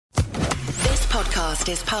podcast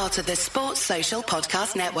is part of the Sports Social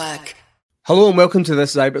Podcast Network. Hello and welcome to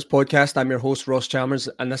this Ibrox podcast. I'm your host Ross Chalmers,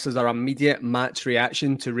 and this is our immediate match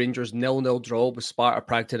reaction to Rangers' 0-0 draw with Sparta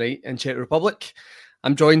Prague tonight in Czech Republic.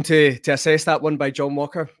 I'm joined to assess that one by John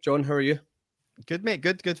Walker. John, how are you? Good, mate.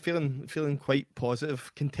 Good. Feeling quite positive,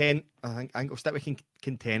 content. I think I'll stick with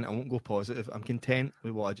content. I won't go positive. I'm content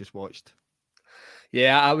with what I just watched.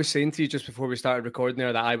 Yeah, I was saying to you just before we started recording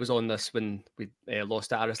there that I was on this when we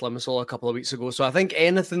lost to Aris Limassol a couple of weeks ago. So I think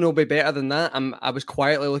anything will be better than that. I was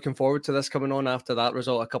quietly looking forward to this coming on after that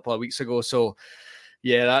result a couple of weeks ago. So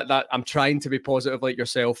yeah, that I'm trying to be positive like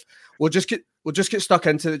yourself. We'll just get stuck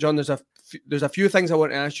into it, John. There's a few things I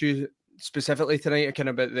want to ask you specifically tonight, kind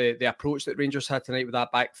of about the approach that Rangers had tonight with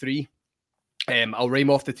that back three. I'll rhyme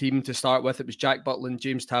off the team to start with. It was Jack Butland,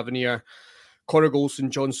 James Tavernier, Connor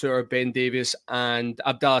Golson, John Suter, Ben Davies, and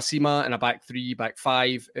Abdallah Sima in a back three, back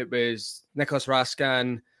five. It was Nicholas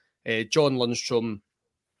Raskin, John Lundstrom,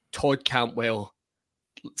 Todd Cantwell,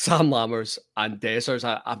 Sam Lammers, and Dessers.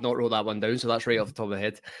 I've not wrote that one down, so that's right off the top of the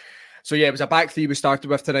head. So yeah, it was a back three we started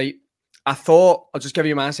with tonight. I thought, I'll just give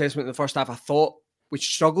you my assessment in the first half. I thought we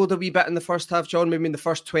struggled a wee bit in the first half, John, maybe in the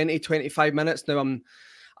first 20, 25 minutes. Now,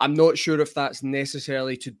 I'm not sure if that's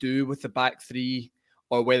necessarily to do with the back three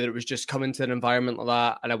or whether it was just coming to an environment like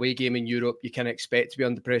that, an away game in Europe, you can expect to be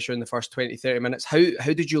under pressure in the first 20, 30 minutes. How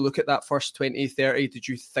did you look at that first 20, 30? Did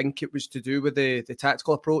you think it was to do with the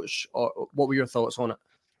tactical approach, or what were your thoughts on it?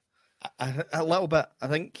 A little bit. I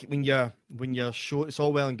think when you're short, it's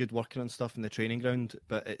all well and good working on stuff in the training ground,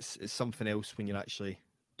 but it's something else when you're actually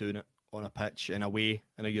doing it on a pitch in a way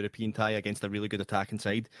in a European tie against a really good attacking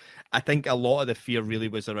side. I think a lot of the fear really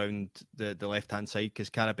was around the left-hand side because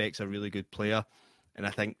Karabek's a really good player. And I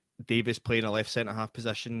think Davis playing a left centre-half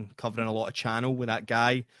position, covering a lot of channel with that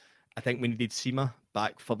guy. I think we needed Sima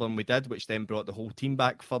back further than we did, which then brought the whole team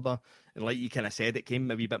back further. And like you kind of said, it came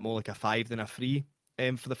maybe a bit more like a 5 than a 3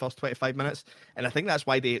 for the first 25 minutes. And I think that's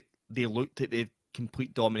why they looked at the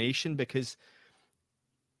complete domination, because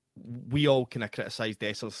we all kind of criticised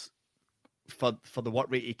Dessers for the work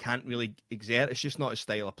rate he can't really exert. It's just not his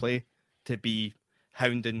style of play to be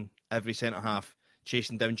hounding every centre-half,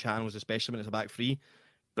 chasing down channels, especially when it's a back three.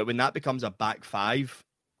 But when that becomes a back five,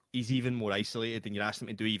 he's even more isolated and you're asking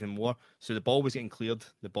him to do even more. So the ball was getting cleared,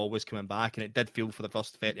 the ball was coming back, and it did feel for the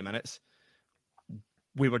first 30 minutes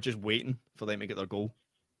we were just waiting for them to get their goal.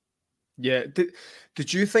 Yeah.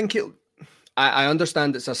 Did you think it... I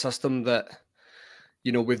understand it's a system that,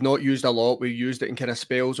 you know, we've not used a lot. We've used it in kind of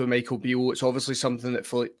spells with Michael Beale. It's obviously something that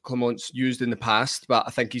Philippe Clement's used in the past, but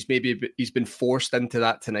I think he's been forced into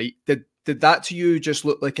that tonight. Did that to you just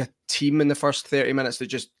look like a team in the first 30 minutes that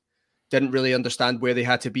just didn't really understand where they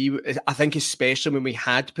had to be? I think especially when we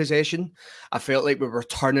had possession, I felt like we were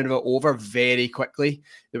turning it over very quickly.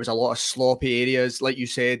 There was a lot of sloppy areas. Like you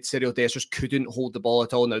said, Cyril Dessers couldn't hold the ball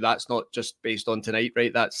at all. Now, that's not just based on tonight,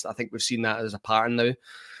 right? I think we've seen that as a pattern now.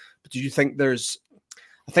 But do you think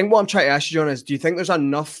I think what I'm trying to ask you, John, is do you think there's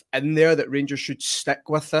enough in there that Rangers should stick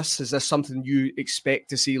with this? Is this something you expect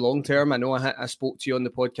to see long term? I know I spoke to you on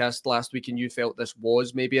the podcast last week and you felt this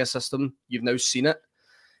was maybe a system. You've now seen it.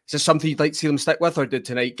 Is this something you'd like to see them stick with, or did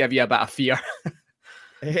tonight give you a bit of fear?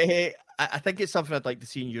 I think it's something I'd like to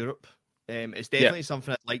see in Europe. It's definitely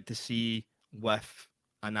something I'd like to see with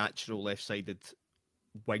a natural left-sided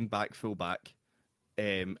wing-back, full-back,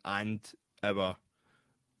 and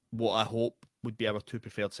what I hope would be our two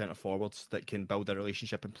preferred centre-forwards that can build a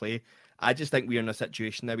relationship and play. I just think we're in a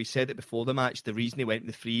situation now. We said it before the match. The reason he went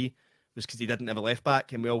to the free was because he didn't have a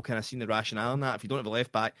left-back, and we all kind of seen the rationale in that. If you don't have a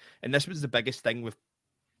left-back, and this was the biggest thing with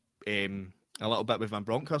a little bit with Van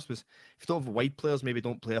Bronckhorst, was if you don't have wide players, maybe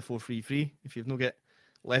don't play a 4-3-3. If you've not got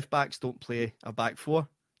left-backs, don't play a back four.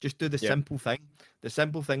 Just do the simple thing. The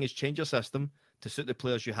simple thing is change your system to suit the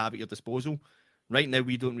players you have at your disposal. Right now,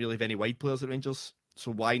 we don't really have any wide players at Rangers.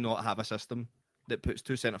 So why not have a system that puts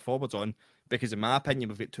two centre-forwards on? Because in my opinion,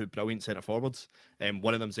 we've got two brilliant centre-forwards.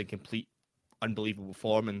 One of them's in complete unbelievable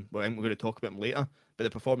form, and we're going to talk about him later. But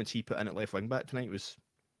the performance he put in at left wing-back tonight was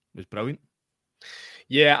brilliant.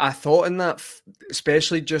 Yeah, I thought in that,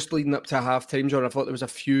 especially just leading up to half-time, John, I thought there was a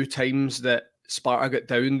few times that Sparta got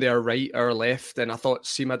down their right or left, and I thought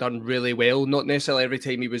Sima done really well. Not necessarily every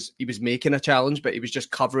time he was making a challenge, but he was just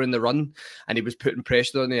covering the run and he was putting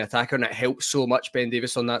pressure on the attacker, and it helped so much Ben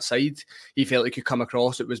Davies on that side. He felt he could come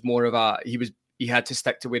across. It was more of he had to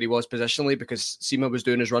stick to where he was positionally because Sima was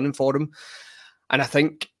doing his running for him. And I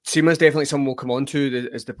think Sima's definitely someone we'll come on to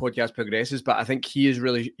as the podcast progresses, but I think he's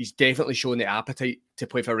definitely shown the appetite to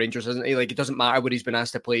play for Rangers, isn't he? Like, it doesn't matter where he's been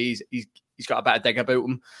asked to play. He's got a bit of dig about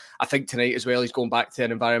him. I think tonight as well, he's going back to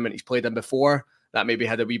an environment he's played in before. that maybe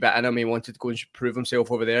had a wee bit in him. He wanted to go and prove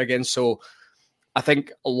himself over there again. So I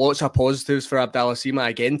think lots of positives for Abdallah Sima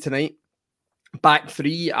again tonight. Back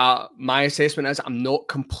three, my assessment is I'm not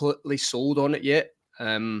completely sold on it yet.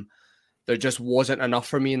 There just wasn't enough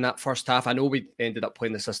for me in that first half. I know we ended up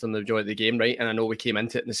playing the system the majority of the game, right? And I know we came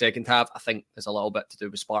into it in the second half. I think there's a little bit to do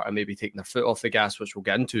with Sparta maybe taking their foot off the gas, which we'll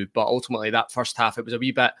get into. But ultimately, that first half, it was a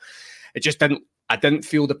wee bit. It just didn't. I didn't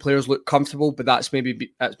feel the players looked comfortable, but that's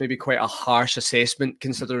maybe quite a harsh assessment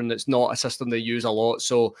considering it's not a system they use a lot.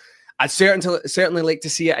 So I'd certainly like to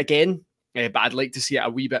see it again. But I'd like to see it a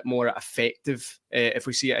wee bit more effective if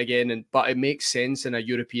we see it again. But it makes sense in a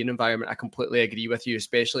European environment. I completely agree with you,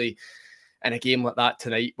 especially in a game like that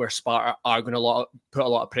tonight where Sparta are going to put a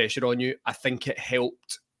lot of pressure on you. I think it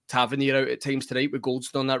helped Tavernier out at times tonight with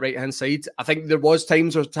Goldstone on that right-hand side. I think there was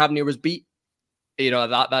times where Tavernier was beat.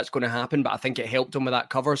 That's going to happen, but I think it helped him with that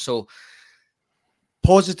cover. So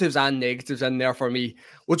positives and negatives in there for me.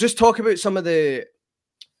 We'll talk about some of the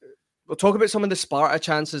Sparta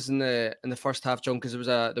chances in the first half, John, because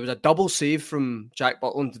there was a double save from Jack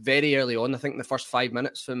Butland very early on. I think in the first 5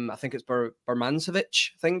 minutes from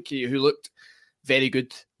Bermancevic, who looked very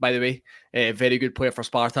good, by the way. Very good player for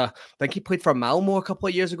Sparta. I think he played for Malmo a couple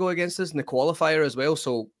of years ago against us in the qualifier as well,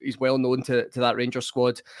 so he's well known to that Rangers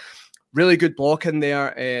squad. Really good block in there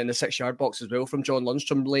in the 6-yard box as well from John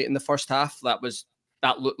Lundstrom late in the first half.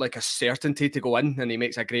 That looked like a certainty to go in, and he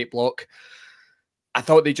makes a great block. I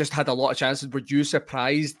thought they just had a lot of chances. Were you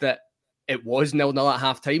surprised that it was 0-0 at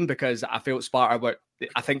half-time? Because I felt Sparta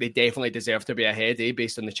I think they definitely deserved to be ahead,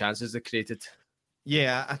 based on the chances they created.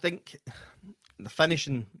 Yeah, I think the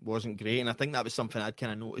finishing wasn't great, and I think that was something I'd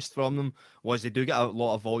kind of noticed from them, was they do get a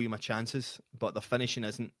lot of volume of chances, but the finishing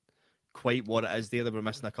isn't quite what it is there. They were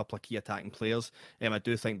missing a couple of key attacking players. I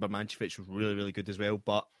do think Bermancevic was really, really good as well,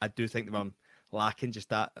 but I do think they were lacking just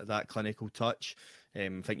that clinical touch. I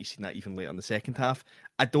think you've seen that even later in the second half.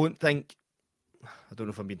 I don't know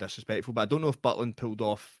if I'm being disrespectful, but I don't know if Butland pulled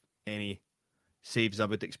off any saves I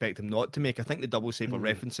would expect him not to make. I think the double save we're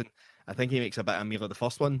referencing, I think he makes a bit of mirror the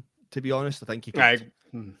first one, to be honest. I think he could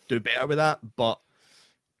do better with that, but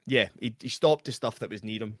yeah, he stopped the stuff that was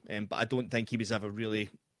near him, but I don't think he was ever really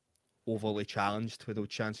overly challenged with those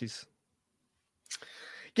chances.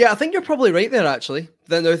 Yeah, I think you're probably right there, actually.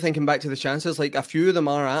 Then now thinking back to the chances, like a few of them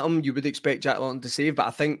are at him, you would expect Jack Lawton to save, but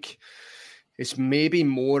I think it's maybe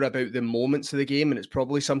more about the moments of the game, and it's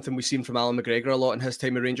probably something we've seen from Alan McGregor a lot in his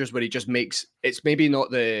time at Rangers, where he just makes, it's maybe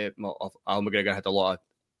not Alan McGregor had a lot of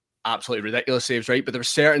absolutely ridiculous saves, right? But there were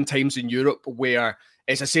certain times in Europe where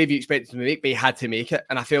it's a save you expected to make, but he had to make it.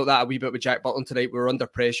 And I felt that a wee bit with Jack Butland tonight. We were under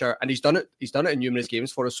pressure, and he's done it in numerous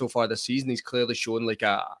games for us so far this season. He's clearly shown like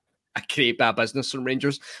a great bit of business from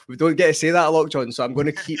Rangers. We don't get to say that a lot, John, so I'm going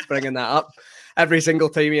to keep bringing that up. Every single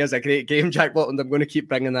time he has a great game, Jack Butland, I'm going to keep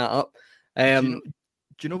bringing that up. Do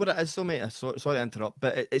you know what it is, though, mate? Sorry to interrupt,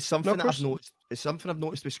 but it's something that I've noticed. It's something I've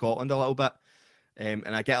noticed with Scotland a little bit, and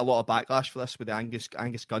I get a lot of backlash for this with the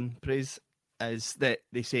Angus Gunn praise. Is that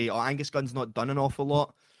they say, "Oh, Angus Gunn's not done an awful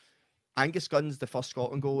lot." Angus Gunn's the first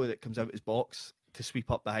Scotland goalie that comes out of his box to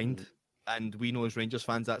sweep up behind, and we know as Rangers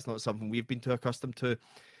fans that's not something we've been too accustomed to.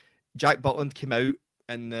 Jack Butland came out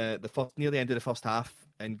in near the end of the first half,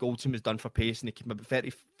 and Goldson was done for pace, and he came about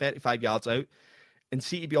 35 yards out. And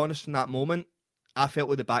see, to be honest, from that moment, I felt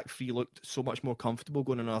like the back three looked so much more comfortable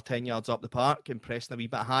going another 10 yards up the park and pressing a wee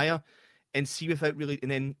bit higher. And see, without really,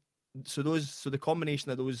 and then so the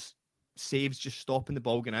combination of those saves, just stopping the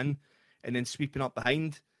ball going in and then sweeping up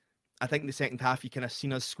behind. I think in the second half, you kind of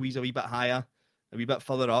seen us squeeze a wee bit higher, a wee bit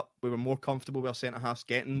further up. We were more comfortable with our centre halves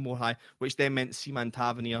getting more high, which then meant Seaman and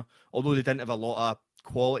Tavernier, although they didn't have a lot of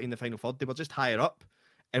quality in the final third, they were just higher up.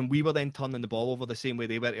 And we were then turning the ball over the same way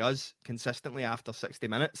they were to us consistently after 60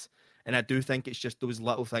 minutes. And I do think it's just those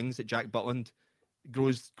little things that Jack Butland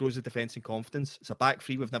grows the defence in confidence. It's a back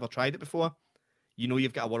three. We've never tried it before. You know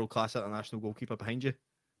you've got a world-class international goalkeeper behind you.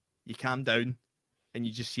 You calm down and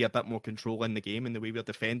you just see a bit more control in the game in the way we're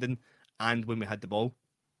defending and when we had the ball.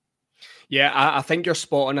 Yeah, I think you're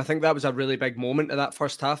spot on. I think that was a really big moment of that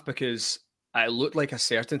first half because it looked like a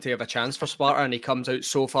certainty of a chance for Sparta, and he comes out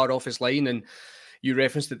so far off his line, and you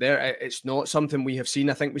referenced it there. It's not something we have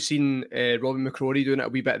seen. I think we've seen Robin McCrory doing it a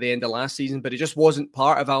wee bit at the end of last season, but it just wasn't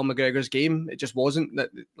part of Al McGregor's game. It just wasn't.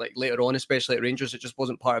 That, like later on, especially at Rangers, it just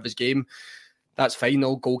wasn't part of his game. That's fine.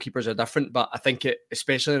 All goalkeepers are different, but I think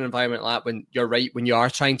especially in an environment like that, when you're right, when you are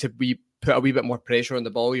trying to put a wee bit more pressure on the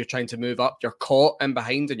ball, you're trying to move up, you're caught in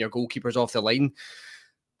behind, and your goalkeeper's off the line.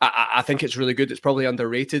 I think it's really good. It's probably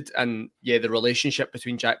underrated, and yeah, the relationship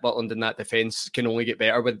between Jack Butland and that defence can only get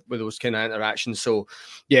better with those kind of interactions. So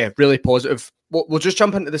yeah, really positive. We'll just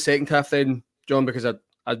jump into the second half then, John, because I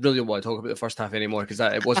really don't want to talk about the first half anymore because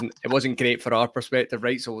it wasn't great for our perspective,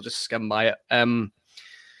 right? So we'll just skim by it.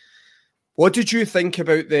 What did you think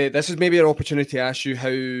about this is maybe an opportunity to ask you how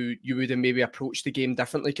you would have maybe approached the game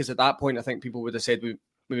differently, because at that point I think people would have said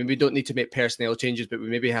we don't need to make personnel changes, but we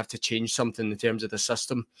maybe have to change something in terms of the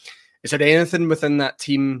system. Is there anything within that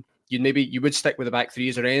team you would stick with the back three?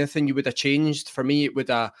 Is there anything you would have changed? For me, it would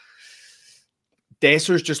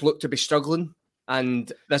Dessers just looked to be struggling,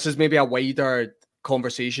 and this is maybe a wider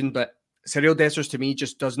conversation, but Cyril Dessers to me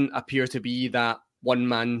just doesn't appear to be that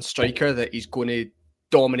one-man striker that he's going to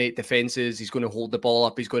dominate defenses, he's going to hold the ball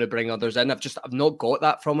up, he's going to bring others in. I've not got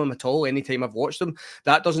that from him at all anytime I've watched him.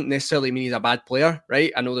 That doesn't necessarily mean he's a bad player,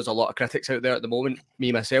 right? I know there's a lot of critics out there at the moment,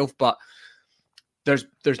 me myself, but there's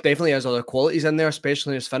definitely has other qualities in there,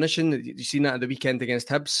 especially in his finishing. You've seen that at the weekend against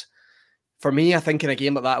Hibs. For me, I think in a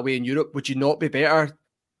game like that away in Europe, would you not be better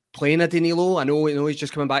playing a Danilo? I know he's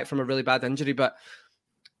just coming back from a really bad injury, but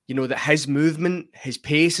that his movement, his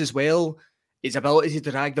pace as well, his ability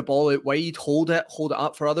to drag the ball out wide, hold it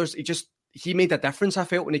up for others. He made a difference, I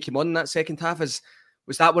felt, when he came on in that second half. Was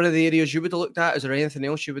that one of the areas you would have looked at? Is there anything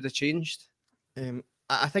else you would have changed?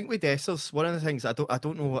 I think with Dessers, one of the things I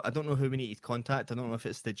don't know who we need to contact. I don't know if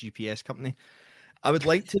it's the GPS company. I would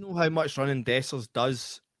like to know how much running Dessers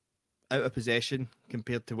does out of possession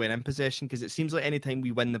compared to when in possession, because it seems like anytime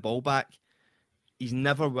we win the ball back, he's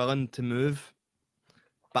never willing to move.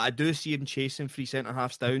 But I do see him chasing three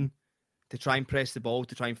centre-halves down to try and press the ball,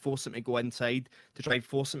 to try and force him to go inside, to try and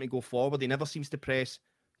force him to go forward. He never seems to press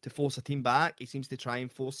to force a team back. He seems to try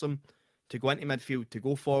and force them to go into midfield, to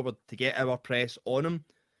go forward, to get our press on him.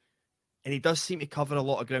 And he does seem to cover a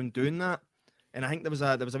lot of ground doing that. And I think there was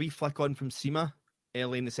a wee flick on from Sima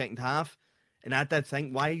early in the second half. And I did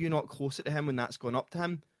think, why are you not closer to him when that's gone up to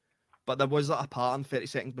him? But there was a pattern 30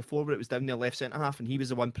 seconds before where it was down the left centre-half and he was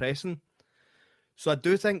the one pressing. So I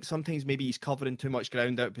do think sometimes maybe he's covering too much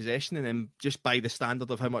ground out of possession, and then just by the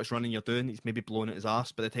standard of how much running you're doing, he's maybe blowing at his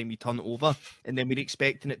arse by the time we turn it over, and then we're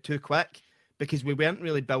expecting it too quick because we weren't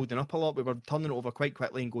really building up a lot. We were turning it over quite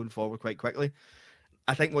quickly and going forward quite quickly.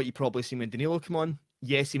 I think what you probably seen when Danilo came on,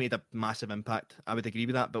 yes, he made a massive impact. I would agree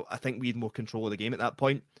with that, but I think we had more control of the game at that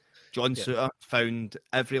point. John Souttar found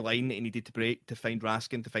every line that he needed to break, to find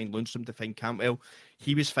Raskin, to find Lundstrom, to find Cantwell.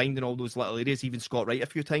 He was finding all those little areas, even Scott Wright a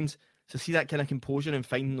few times. So see that kind of composure and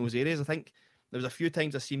finding those areas. I think there was a few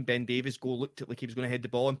times I've seen Ben Davies looked like he was going to head the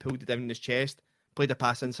ball and pulled it down in his chest, played a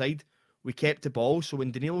pass inside. We kept the ball. So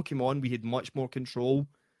when Danilo came on, we had much more control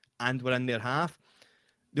and we're in their half.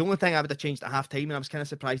 The only thing I would have changed at half time, and I was kind of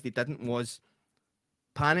surprised they didn't, was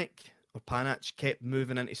Panic kept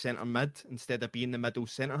moving into centre mid instead of being the middle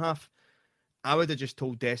centre half. I would have just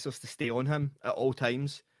told Dessers to stay on him at all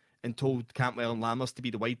times and told Cantwell and Lammers to be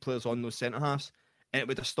the wide players on those centre halves. And it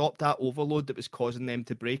would have stopped that overload that was causing them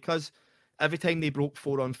to break us. Every time they broke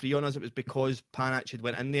 4-on-3 on us, it was because Panic had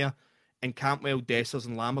went in there and Cantwell, Dessers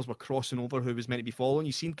and Lammers were crossing over who was meant to be following.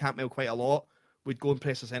 You've seen Cantwell quite a lot. Would go and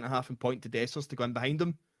press the centre-half and point to Dessers to go in behind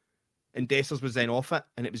him. And Dessers was then off it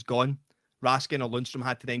and it was gone. Raskin or Lundstrom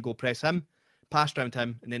had to then go press him, passed round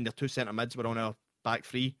him, and then their two centre-mids were on our back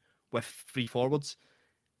three with three forwards.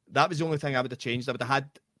 That was the only thing I would have changed. I would have had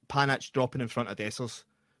Panic dropping in front of Dessers,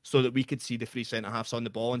 so that we could see the three centre-halves on the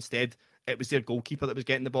ball. Instead, it was their goalkeeper that was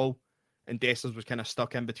getting the ball, and Dessers was kind of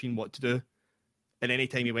stuck in between what to do. And any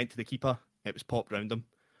time he went to the keeper, it was popped round him.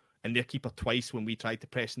 And their keeper twice, when we tried to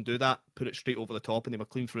press and do that, put it straight over the top, and they were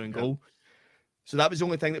clean through and goal. So that was the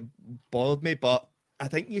only thing that bothered me. But I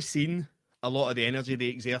think you've seen a lot of the energy they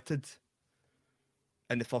exerted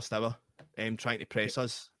in the first hour, trying to press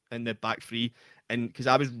us in the back three. And because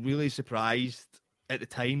I was really surprised at the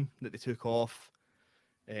time that they took off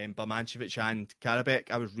Birmancevic and Karabek,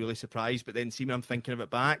 I was really surprised. But then, see, when I'm thinking of it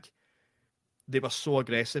back, they were so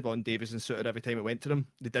aggressive on Davies and Souttar every time it went to them.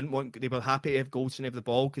 They were happy to have Goldson have the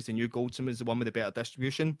ball because they knew Goldson was the one with the better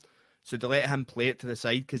distribution. So they let him play it to the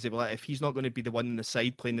side because they were like, if he's not going to be the one on the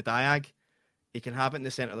side playing the diag, he can have it in the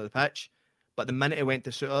centre of the pitch. But the minute it went to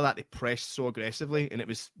Souttar, they pressed so aggressively, and it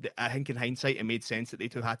was, I think in hindsight, it made sense that they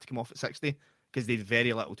two had to come off at 60 because they had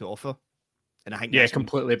very little to offer. And I think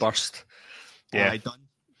completely burst. Yeah, done.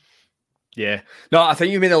 Yeah. No, I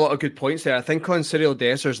think you made a lot of good points there. I think on Cyril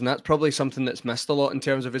Dessers, and that's probably something that's missed a lot in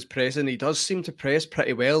terms of his pressing. He does seem to press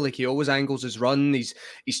pretty well. Like, he always angles his run.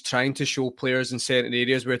 He's trying to show players in certain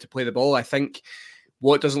areas where to play the ball. I think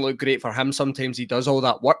what doesn't look great for him, sometimes he does all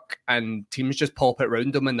that work and teams just pop it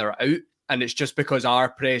round him and they're out. And it's just because our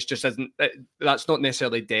press just isn't, that's not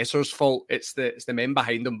necessarily Dessers' fault. It's the men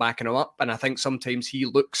behind him backing him up. And I think sometimes he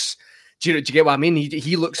looks, do you get what I mean?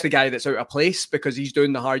 He looks the guy that's out of place because he's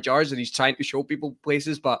doing the hard yards and he's trying to show people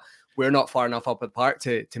places. But we're not far enough up at the park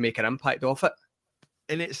to make an impact off it.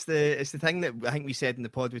 And it's the thing that I think we said in the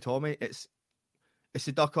pod with Tommy. It's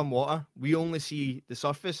the duck on water. We only see the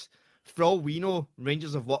surface. For all we know,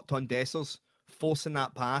 Rangers have worked on Dessers, forcing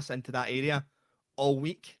that pass into that area all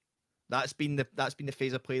week. That's been the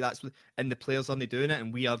phase of play. And the players aren't doing it,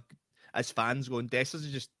 and we are, as fans, going, Dessers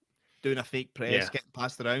is just doing a fake press, getting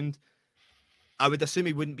passed around. I would assume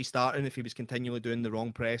he wouldn't be starting if he was continually doing the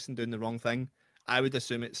wrong press and doing the wrong thing. I would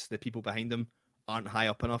assume it's the people behind him aren't high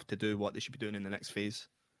up enough to do what they should be doing in the next phase.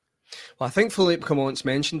 Well, I think Philippe Clement's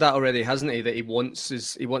mentioned that already, hasn't he? That he wants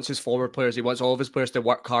his forward players, he wants all of his players to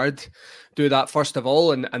work hard, do that first of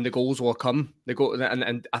all, and the goals will come.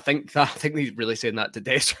 And I think he's really saying that to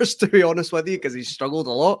Dessers, to be honest with you, because he's struggled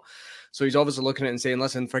a lot. So he's obviously looking at it and saying,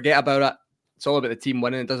 listen, forget about it. It's all about the team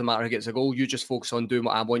winning. It doesn't matter who gets a goal. You just focus on doing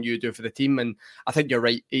what I want you to do for the team. And I think you're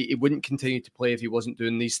right. He wouldn't continue to play if he wasn't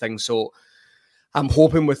doing these things. So I'm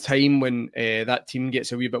hoping with time, when that team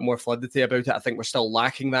gets a wee bit more fluidity about it, I think we're still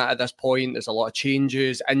lacking that at this point. There's a lot of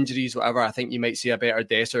changes, injuries, whatever. I think you might see a better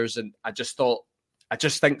Dessers. And I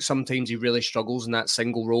just think sometimes he really struggles in that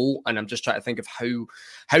single role. And I'm just trying to think of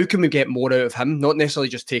how can we get more out of him? Not necessarily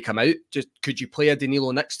just take him out. Just could you play a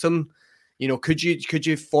Danilo next to him? You know, could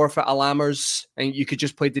you forfeit a Lammers and you could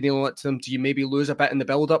just play Danilo next to him? Do you maybe lose a bit in the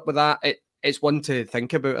build-up with that? It's one to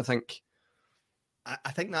think about, I think.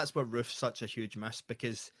 I think that's where Roof's such a huge miss,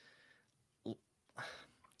 because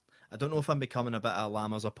I don't know if I'm becoming a bit of a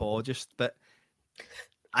Lammers apologist, but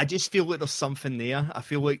I just feel like there's something there. I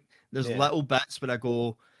feel like there's little bits where I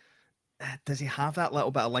go, does he have that little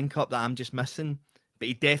bit of link up that I'm just missing? But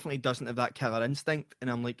he definitely doesn't have that killer instinct. And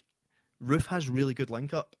I'm like, Roof has really good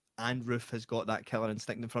link up, and Roof has got that killer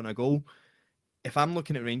instinct in front of goal. If I'm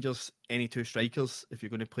looking at Rangers, any two strikers, if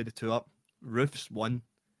you're going to play the two up, Roof's one,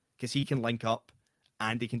 because he can link up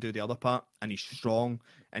and he can do the other part, and he's strong,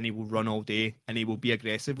 and he will run all day, and he will be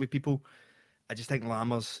aggressive with people. I just think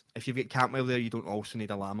Lammers, if you've got Cantwell there, you don't also need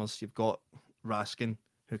a Lammers. You've got Raskin,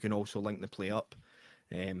 who can also link the play up.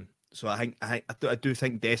 So I do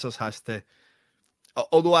think Dessers has to,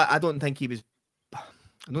 although I don't think he was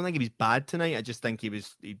bad tonight. I just think he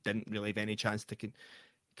didn't really have any chance to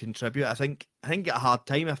contribute. I think he got a hard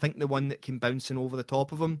time. I think the one that came bouncing over the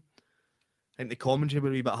top of him, I think the commentary were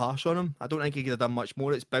a wee bit harsh on him. I don't think he could have done much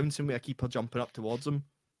more. It's bouncing with a keeper jumping up towards him.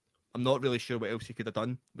 I'm not really sure what else he could have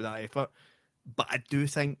done with that effort. But I do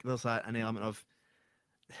think there's an element of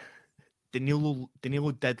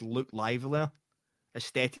Danilo did look livelier.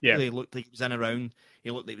 Aesthetically, he looked like he was in around.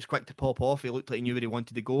 He looked like he was quick to pop off. He looked like he knew where he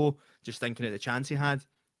wanted to go, just thinking of the chance he had.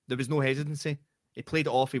 There was no hesitancy. He played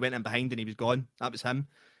it off, he went in behind, and he was gone. That was him.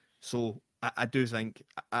 So I do think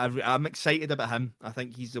I'm excited about him. I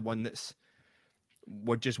think he's the one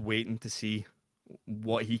we're just waiting to see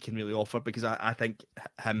what he can really offer, because I think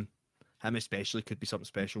him especially could be something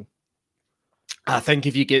special. I think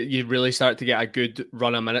if you really start to get a good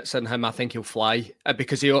run of minutes in him, I think he'll fly,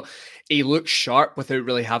 because he looks sharp without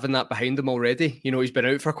really having that behind him already. You know, he's been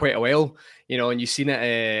out for quite a while, you know, and you've seen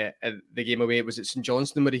it at the game away. Was it St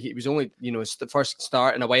Johnstone where he was only, you know, it's the first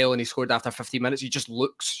start in a while, and he scored after 15 minutes. He just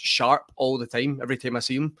looks sharp all the time, every time I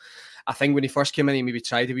see him. I think when he first came in, he maybe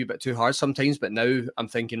tried a wee bit too hard sometimes, but now I'm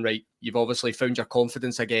thinking, right, you've obviously found your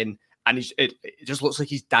confidence again. And it just looks like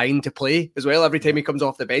he's dying to play as well. Every time he comes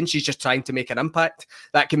off the bench, he's just trying to make an impact.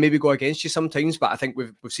 That can maybe go against you sometimes, but I think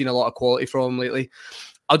we've seen a lot of quality from him lately.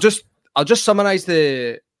 I'll just summarise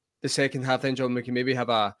the second half then, John. We can maybe have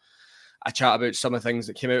a chat about some of the things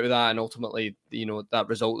that came out of that, and ultimately, you know, that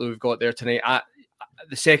result that we've got there tonight.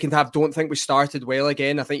 The second half, don't think we started well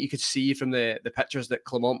again. I think you could see from the pictures that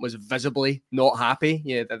Clement was visibly not happy.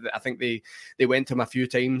 Yeah, I think they went to him a few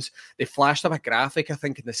times. They flashed up a graphic, I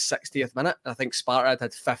think, in the 60th minute. I think Sparta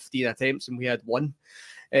had 15 attempts and we had 1.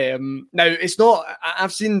 Now, it's not...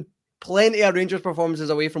 I've seen plenty of Rangers performances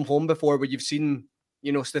away from home before where you've seen,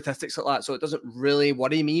 you know, statistics like that, so it doesn't really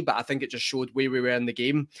worry me, but I think it just showed where we were in the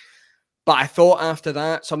game. But I thought after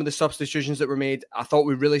that, some of the substitutions that were made, I thought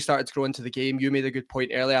we really started to grow into the game. You made a good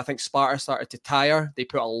point earlier. I think Sparta started to tire. They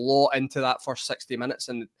put a lot into that first 60 minutes,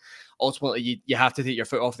 and ultimately you have to take your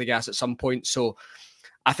foot off the gas at some point. So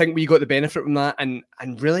I think we got the benefit from that. And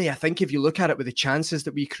really, I think if you look at it with the chances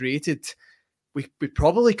that we created, we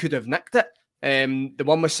probably could have nicked it. The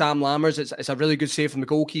one with Sam Lammers, it's a really good save from the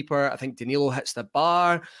goalkeeper. I think Danilo hits the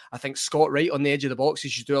bar. I think Scott Wright on the edge of the box, he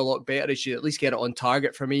should do a lot better. He should at least get it on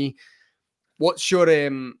target for me. What's your,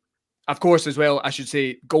 of course, as well, I should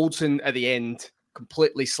say, Goldson at the end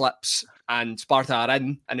completely slips and Sparta are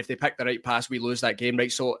in. And if they pick the right pass, we lose that game,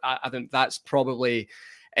 right? So I think that's probably,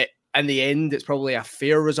 in the end, it's probably a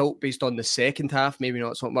fair result based on the second half, maybe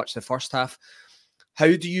not so much the first half. How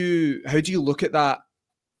do you look at that?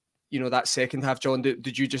 That second half, John.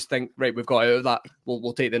 Did you just think, right, we've got out of that,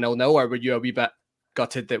 we'll take the 0-0, or were you a wee bit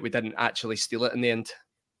gutted that we didn't actually steal it in the end?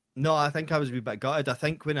 No, I think I was a wee bit gutted. I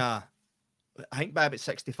think by about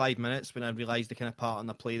 65 minutes, when I realised the kind of part on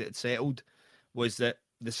the play that had settled, was that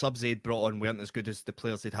the subs they'd brought on weren't as good as the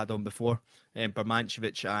players they'd had on before.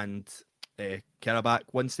 Bermancevic and Karabakh.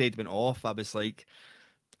 Once they'd went off, I was like,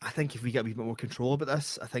 I think if we get a wee bit more control about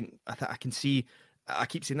this, I can see. I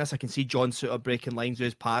keep saying this. I can see John Suter breaking lines with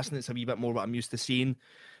his passing. It's a wee bit more what I'm used to seeing.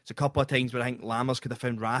 There's a couple of times where I think Lammers could have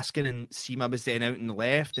found Raskin and Seema was then out in the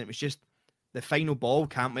left, and it was just the final ball.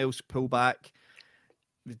 Cantwell's pull back.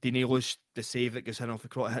 Danilo's the save that goes in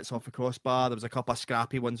hits off the crossbar. There was a couple of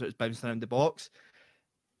scrappy ones that was bouncing around the box.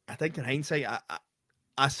 I think in hindsight,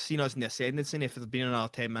 I seen us in the ascendancy. If it had been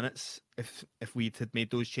another 10 minutes, if we had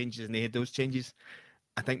made those changes and they had those changes,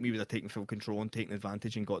 I think we would have taken full control and taken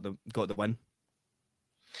advantage and got the win.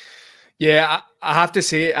 Yeah, I have to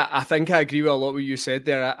say, I think I agree with a lot of what you said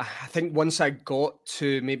there. I think once I got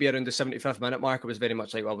to maybe around the 75th minute mark, it was very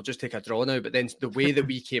much like, well, we'll just take a draw now. But then the way that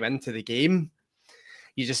we came into the game,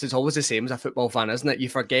 it's always the same as a football fan, isn't it? You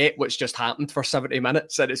forget what's just happened for 70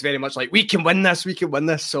 minutes, and it's very much like, we can win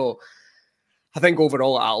this. So I think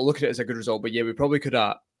overall, I'll look at it as a good result. But yeah, we probably could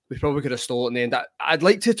have stole it in the end. I'd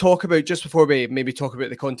like to talk about, just before we maybe talk about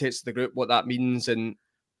the context of the group, what that means. And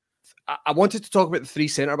I wanted to talk about the three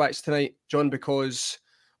centre-backs tonight, John, because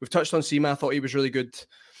we've touched on Seema. I thought he was really good.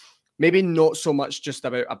 Maybe not so much just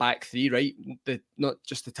about a back three, right? Not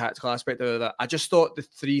just the tactical aspect of that. I just thought the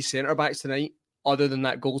three centre-backs tonight, other than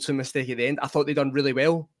that Goldson mistake at the end, I thought they done really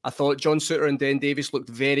well. I thought John Suter and Dan Davies looked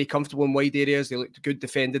very comfortable in wide areas. They looked good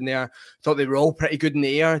defending there. I thought they were all pretty good in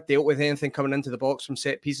the air, dealt with anything coming into the box from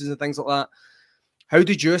set pieces and things like that. How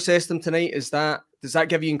did you assess them tonight? Does that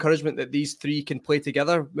give you encouragement that these three can play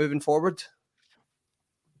together moving forward?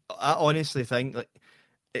 I honestly think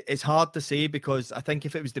it's hard to say, because I think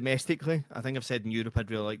if it was domestically, I think I've said in Europe I'd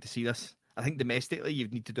really like to see this. I think domestically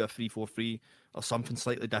you'd need to do a 3-4-3 or something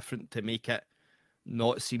slightly different to make it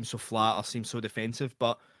not seem so flat or seem so defensive.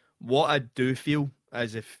 But what I do feel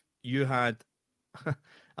is if you had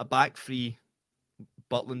a back three,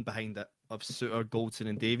 Butland behind it, of Suter, Goldson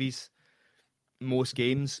and Davies, most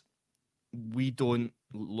games we don't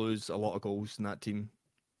lose a lot of goals in that team.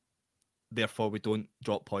 Therefore, we don't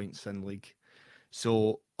drop points in the league.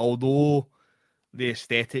 So, although the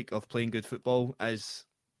aesthetic of playing good football is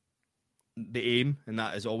the aim, and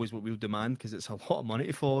that is always what we'll demand, because it's a lot of money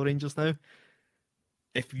to follow Rangers now,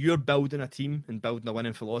 if you're building a team and building a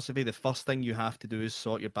winning philosophy, the first thing you have to do is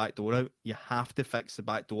sort your back door out. You have to fix the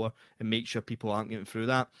back door and make sure people aren't getting through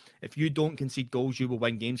that. If you don't concede goals, you will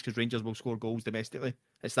win games, because Rangers will score goals domestically.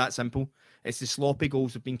 It's that simple. It's the sloppy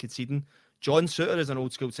goals we've been conceding. John Suter is an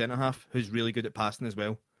old school centre-half who's really good at passing as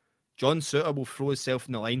well. John Suter will throw himself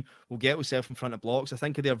in the line, will get himself in front of blocks. I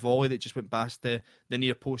think of their volley that just went past the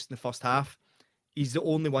near post in the first half. He's the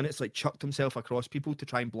only one that's like chucked himself across people to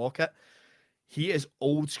try and block it. He is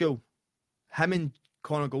old school. Him and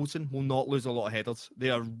Connor Goldson will not lose a lot of headers. They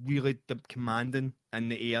are really commanding in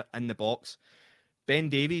the air, in the box. Ben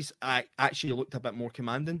Davies, I actually looked a bit more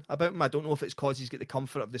commanding about him. I don't know if it's because he's got the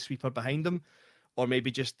comfort of the sweeper behind him, or maybe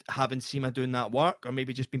just having Seema doing that work, or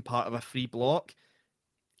maybe just being part of a free block.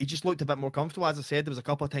 He just looked a bit more comfortable. As I said, there was a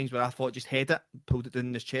couple of times where I thought just head it, pulled it down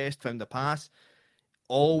in his chest, found the pass.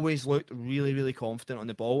 Always looked really, really confident on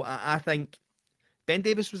the ball. I think Ben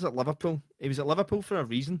Davies was at Liverpool. He was at Liverpool for a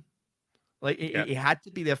reason. He had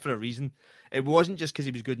to be there for a reason. It wasn't just because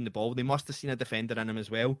he was good in the ball. They must have seen a defender in him as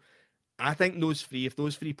well. I think if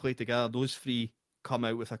those three play together, those three come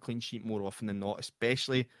out with a clean sheet more often than not,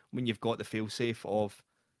 especially when you've got the fail-safe of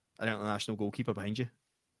an international goalkeeper behind you.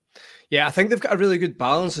 Yeah, I think they've got a really good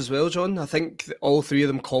balance as well, John. I think all three of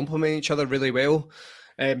them complement each other really well.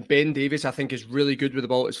 Ben Davies, I think, is really good with the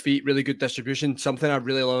ball at his feet, really good distribution. Something I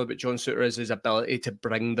really love about John Suter is his ability to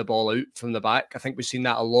bring the ball out from the back. I think we've seen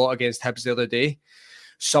that a lot against Hibs the other day.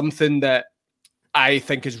 Something that I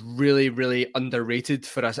think is really, really underrated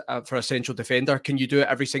for a central defender. Can you do it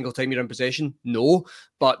every single time you're in possession? No,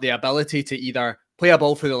 but the ability to either play a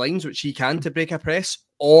ball through the lines, which he can to break a press,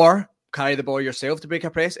 or carry the ball yourself to break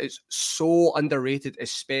a press, it's so underrated,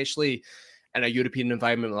 especially in a European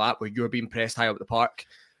environment like that where you're being pressed high up the park.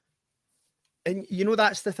 And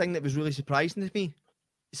that's the thing that was really surprising to me.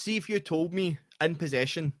 See, if you told me in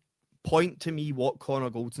possession, point to me what Connor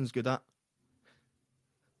Goldson's good at.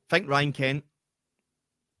 Think Ryan Kent.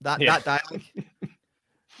 That dialogue.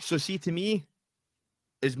 So see, to me,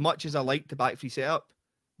 as much as I like the back three setup,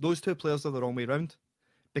 those two players are the wrong way around.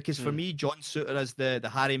 Because for me, John Suter is the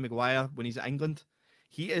Harry Maguire when he's at England.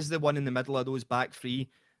 He is the one in the middle of those back three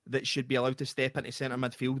that should be allowed to step into centre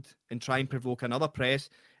midfield and try and provoke another press.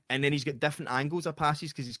 And then he's got different angles of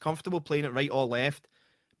passes because he's comfortable playing it right or left,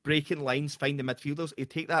 breaking lines, finding midfielders. He'll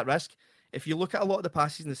take that risk. If you look at a lot of the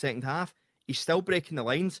passes in the second half, he's still breaking the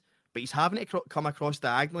lines, but he's having to come across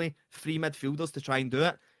diagonally, 3 midfielders to try and do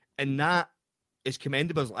it. And that is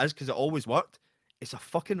commendable as it is because it always worked. It's a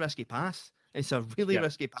fucking risky pass. It's a really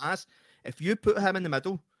risky pass. If you put him in the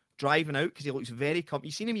middle, driving out, because he looks very comfortable.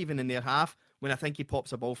 You've seen him even in their half when I think he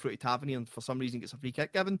pops a ball through to Tavernier and for some reason gets a free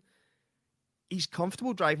kick given. He's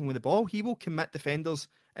comfortable driving with the ball. He will commit defenders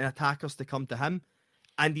and attackers to come to him.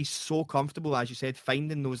 And he's so comfortable, as you said,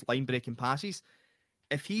 finding those line-breaking passes.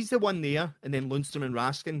 If he's the one there, and then Lundstram and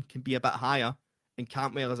Raskin can be a bit higher, and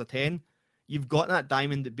Cantwell as a 10, you've got that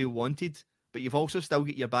diamond that Bill wanted, but you've also still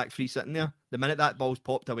got your back three sitting there. The minute that ball's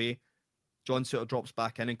popped away, John Suter drops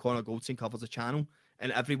back in and Connor Goldstein covers the channel,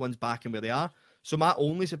 and everyone's back in where they are. So my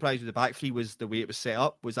only surprise with the back three was the way it was set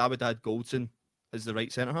up, was I would add Goldson as the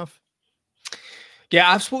right centre-half. Yeah,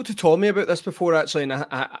 I've spoke to Tommy about this before, actually, and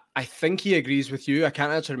I think he agrees with you. I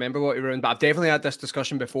can't actually remember what he wrote, but I've definitely had this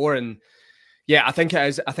discussion before, and yeah, I think it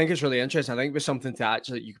is. I think it's really interesting. I think it was something to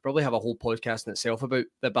actually, you could probably have a whole podcast in itself about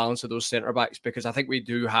the balance of those centre-backs, because I think we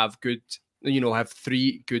do have good, have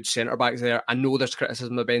 3 good centre-backs there. I know there's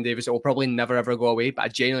criticism of Ben Davies. It will probably never, ever go away, but I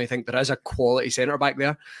genuinely think there is a quality centre-back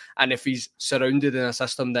there. And if he's surrounded in a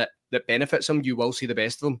system that benefits him, you will see the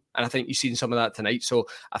best of him. And I think you've seen some of that tonight. So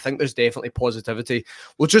I think there's definitely positivity.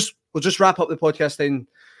 We'll just wrap up the podcast then,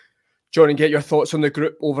 John, and get your thoughts on the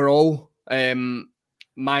group overall.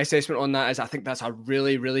 My assessment on that is I think that's a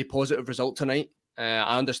really, really positive result tonight.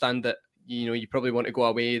 I understand that, you probably want to go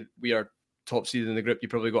away. We are top seed in the group. You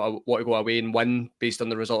probably want to go away and win based on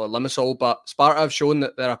the result at Limassol. But Sparta have shown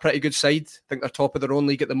that they're a pretty good side. I think they're top of their own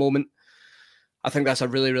league at the moment. I think that's a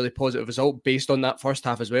really, really positive result based on that first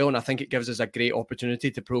half as well. And I think it gives us a great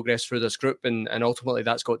opportunity to progress through this group. And ultimately,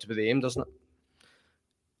 that's got to be the aim, doesn't it?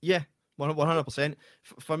 Yeah, 100%.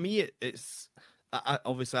 For me, it's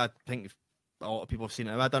obviously, I think a lot of people have seen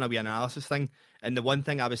it. I've done a wee analysis thing. And the one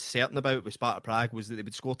thing I was certain about with Sparta Prague was that they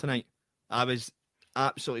would score tonight. I was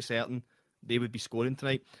absolutely certain they would be scoring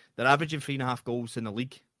tonight. They're averaging 3.5 goals in the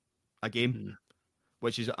league a game,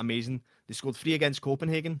 which is amazing. They scored 3 against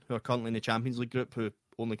Copenhagen, who are currently in the Champions League group, who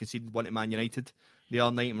only conceded 1 to Man United the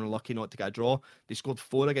other night and were lucky not to get a draw. They scored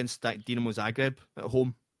 4 against Dinamo Zagreb at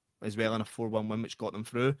home as well in a 4-1 win, which got them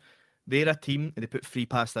through. They're a team, and they put 3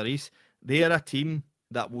 past their ace. They are a team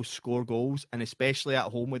that will score goals, and especially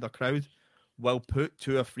at home with their crowd, will put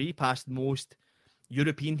 2 or 3 past most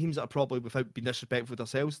European teams that are probably, without being disrespectful with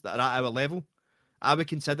ourselves, that are at our level. I would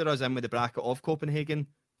consider us in with the bracket of Copenhagen,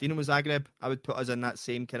 Dinamo Zagreb. I would put us in that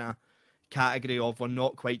same kind of category of we're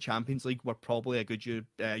not quite Champions League. We're probably a good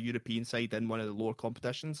European side in one of the lower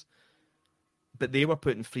competitions. But they were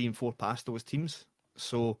putting 3 and 4 past those teams.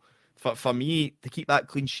 So for me, to keep that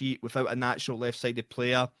clean sheet without a natural left-sided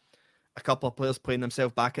player, a couple of players playing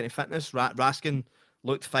themselves back into fitness. Raskin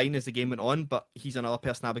looked fine as the game went on, but he's another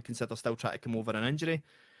person I would consider still trying to come over an injury.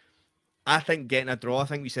 I think getting a draw, I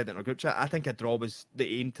think we said it in our group chat, I think a draw was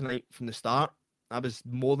the aim tonight from the start. I was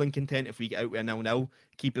more than content if we get out with a 0-0,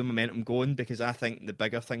 keep the momentum going, because I think the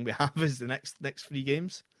bigger thing we have is the next 3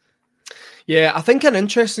 games. Yeah, I think an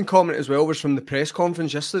interesting comment as well was from the press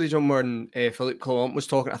conference yesterday, John, when Philippe Clement was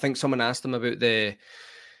talking. I think someone asked him about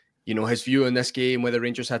his view on this game, whether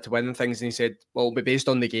Rangers had to win and things, and he said, well, but based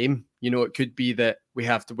on the game, it could be that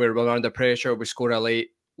we're under pressure, we score a late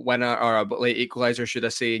winner or a late equaliser, should I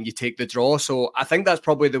say, and you take the draw. So I think that's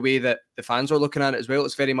probably the way that the fans are looking at it as well.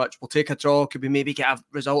 It's very much, we'll take a draw, could we maybe get a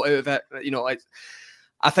result out of it?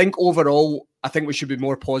 I think overall, I think we should be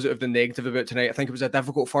more positive than negative about tonight. I think it was a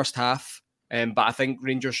difficult first half, but I think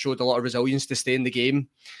Rangers showed a lot of resilience to stay in the game.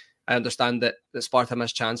 I understand that Sparta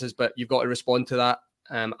missed chances, but you've got to respond to that.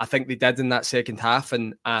 I think they did in that second half,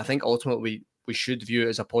 and I think ultimately we should view it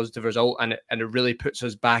as a positive result, and it really puts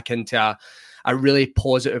us back into a really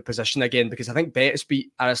positive position again, because I think Betis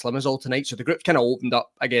beat Aris Limassol tonight, so the group's kind of opened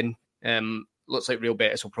up again. Looks like Real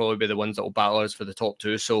Betis will probably be the ones that will battle us for the top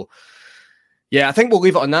 2. So yeah, I think we'll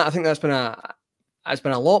leave it on that. I think that's been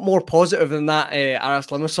a lot more positive than that Aris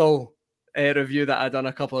Limassol review that I done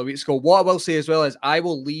a couple of weeks ago. What I will say as well is I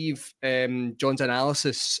will leave John's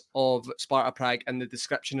analysis of Sparta Prague in the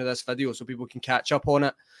description of this video so people can catch up on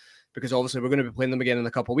it, because obviously we're going to be playing them again in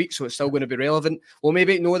a couple of weeks, so it's still going to be relevant. We'll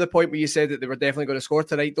maybe ignore the point where you said that they were definitely going to score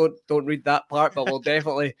tonight. Don't read that part, but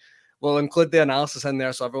we'll include the analysis in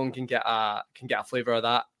there so everyone can get a flavour of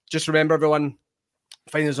that. Just remember, everyone,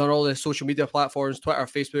 find us on all the social media platforms, Twitter,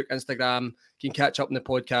 Facebook, Instagram. You can catch up on the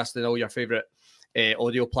podcast and all your favourite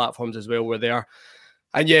audio platforms as well. We're there.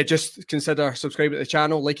 And yeah, just consider subscribing to the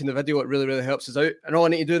channel, liking the video. It really, really helps us out. And all I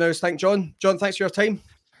need to do now is thank John. John, thanks for your time.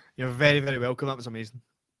 You're very, very welcome. That was amazing.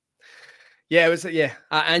 Yeah, it was. Yeah,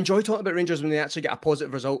 I enjoy talking about Rangers when they actually get a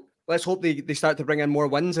positive result. Let's hope they start to bring in more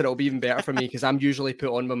wins, and it'll be even better for me because I'm usually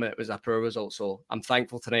put on when it was a poor result. So I'm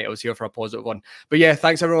thankful tonight I was here for a positive one. But yeah,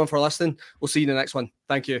 thanks everyone for listening. We'll see you in the next one.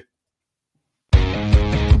 Thank you.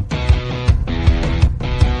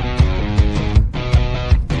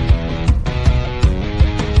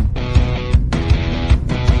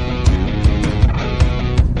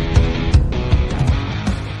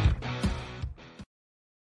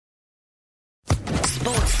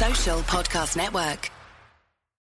 Sports Social Podcast Network.